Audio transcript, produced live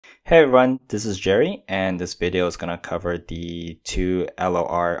Hey everyone, this is Jerry, and this video is going to cover the two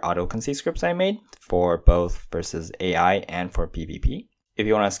LOR AutoConcede scripts I made for both versus AI and for PvP. If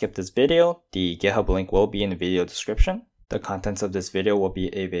you want to skip this video, the GitHub link will be in the video description. The contents of this video will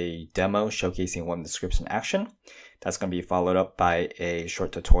be a demo showcasing one of the scripts in action. That's going to be followed up by a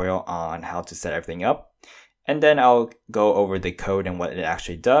short tutorial on how to set everything up. And then I'll go over the code and what it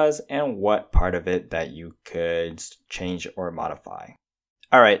actually does and what part of it that you could change or modify.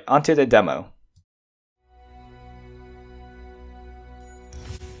 Alright, onto the demo.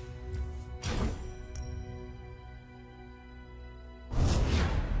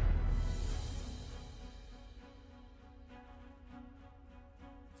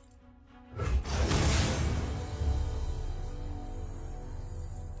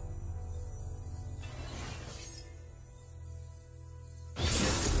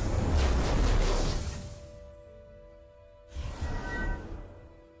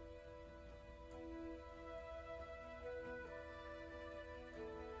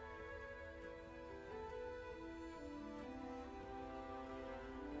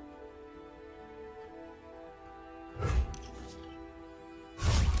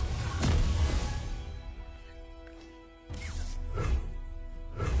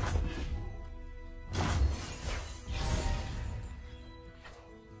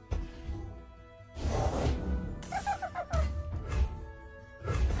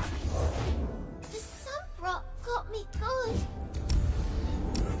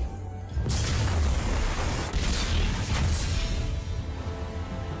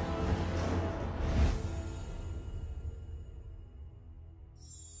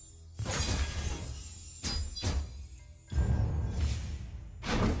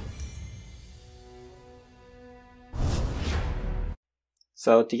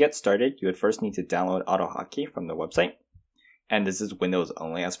 So to get started, you would first need to download AutoConcede from the website. And this is Windows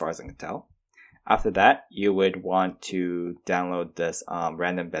only as far as I can tell. After that, you would want to download this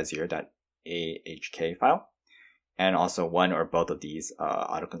RandomBezier.ahk file. And also one or both of these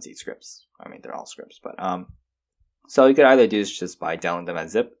AutoConcede scripts. I mean, they're all scripts, but so you could either do this just by downloading them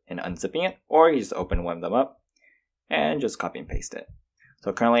as zip and unzipping it, or you just open one of them up and just copy and paste it.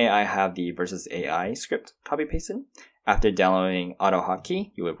 So currently I have the versus AI script copy pasted. After downloading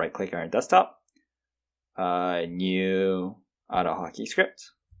AutoConcede, you would right click on your desktop, new AutoConcede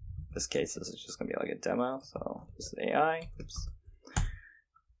script. In this case, this is just going to be like a demo. So this is AI, oops.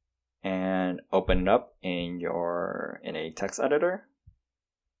 And open it up in a text editor.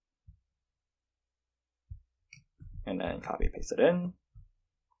 And then copy paste it in.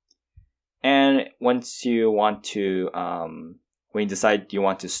 And once you want to, when you decide you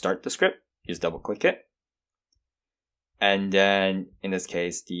want to start the script, you just double click it. And then in this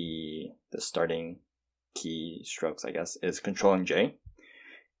case, the starting key strokes, I guess, is Control and J.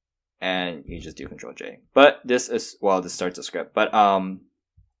 And you just do Control J. But this is, well, this starts the script. But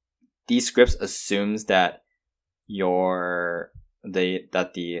these scripts assumes that the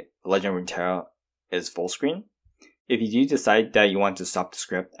Legend of Runeterra is full screen. If you do decide that you want to stop the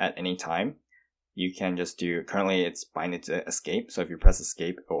script at any time, you can just do, currently it's binded to escape. So if you press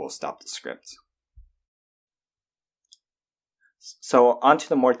escape, it will stop the script. So onto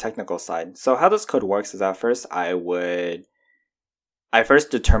the more technical side. So how this code works is at first I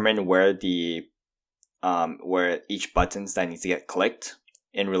first determine where each buttons that needs to get clicked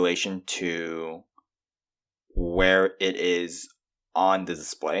in relation to where it is on the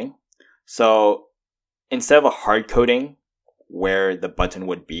display. So instead of a hard coding where the button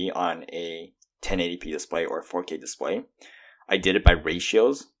would be on a 1080p display or 4K display, I did it by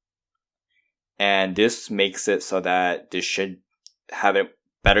ratios. And this makes it so that this should have a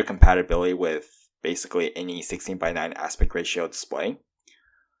better compatibility with basically any 16:9 aspect ratio display,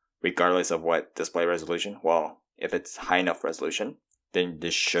 regardless of what display resolution. Well, if it's high enough resolution, then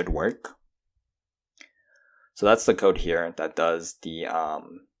this should work. So that's the code here that does the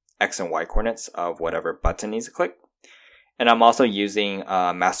X and Y coordinates of whatever button needs to click. And I'm also using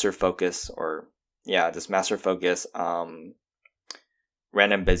master focus, or yeah, this master focus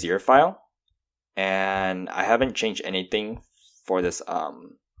RandomBezier file. And I haven't changed anything for this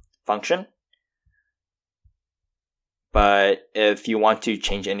function. But if you want to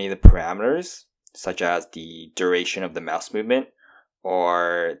change any of the parameters, such as the duration of the mouse movement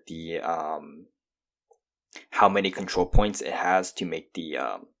or the how many control points it has to make the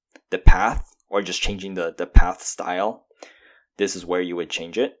path, or just changing the path style, this is where you would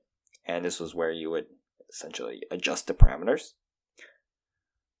change it, and this was where you would essentially adjust the parameters.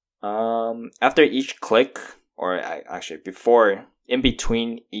 After each click, or actually before, in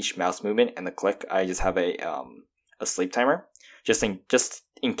between each mouse movement and the click, I just have a sleep timer, just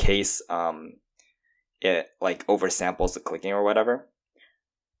in case it like oversamples the clicking or whatever.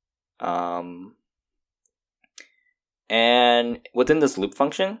 And within this loop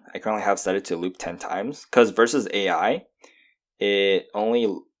function, I currently have set it to loop 10 times, because versus AI, you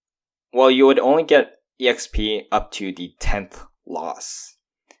would only get EXP up to the 10th loss.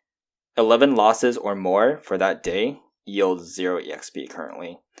 11 losses or more for that day yields 0 EXP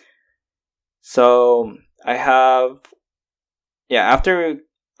currently. So I have, after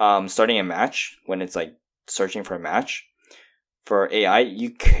starting a match, when it's like searching for a match, for AI,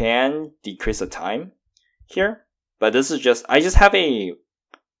 you can decrease the time here. But this is I just have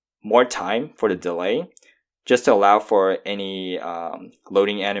more time for the delay, just to allow for any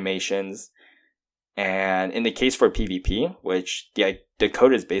loading animations. And in the case for PvP, which the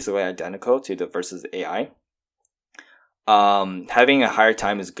code is basically identical to the versus AI, having a higher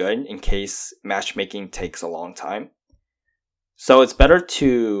time is good in case matchmaking takes a long time. So it's better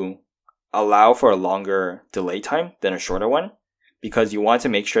to allow for a longer delay time than a shorter one, because you want to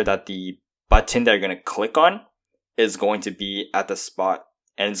make sure that the button that you're going to click on is going to be at the spot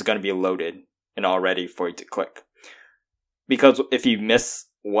and it's going to be loaded and all ready for you to click. Because if you miss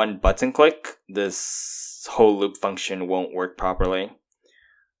one button click, this whole loop function won't work properly.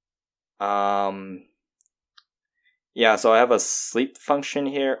 So I have a sleep function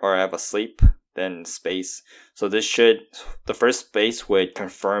here, or I have a sleep, then space. So the first space would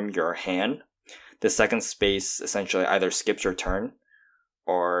confirm your hand. The second space essentially either skips your turn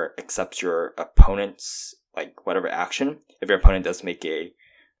or accepts your opponent's like whatever action, if your opponent does make a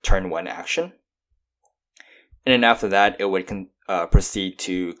turn 1 action. And then after that, it would proceed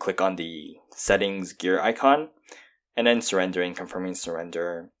to click on the settings gear icon, and then surrendering, confirming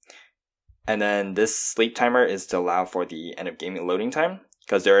surrender. And then this sleep timer is to allow for the end of game loading time,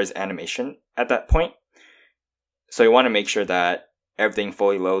 because there is animation at that point. So you want to make sure that everything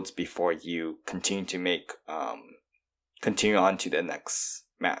fully loads before you continue on to the next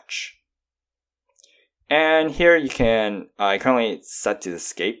match. And here you can, I currently set to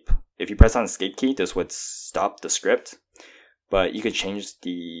escape. If you press on the escape key, this would stop the script. But you could change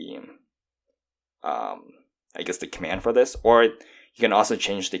the, the command for this, or you can also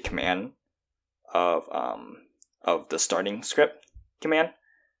change the command of the starting script command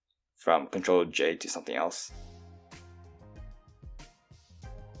from Control J to something else.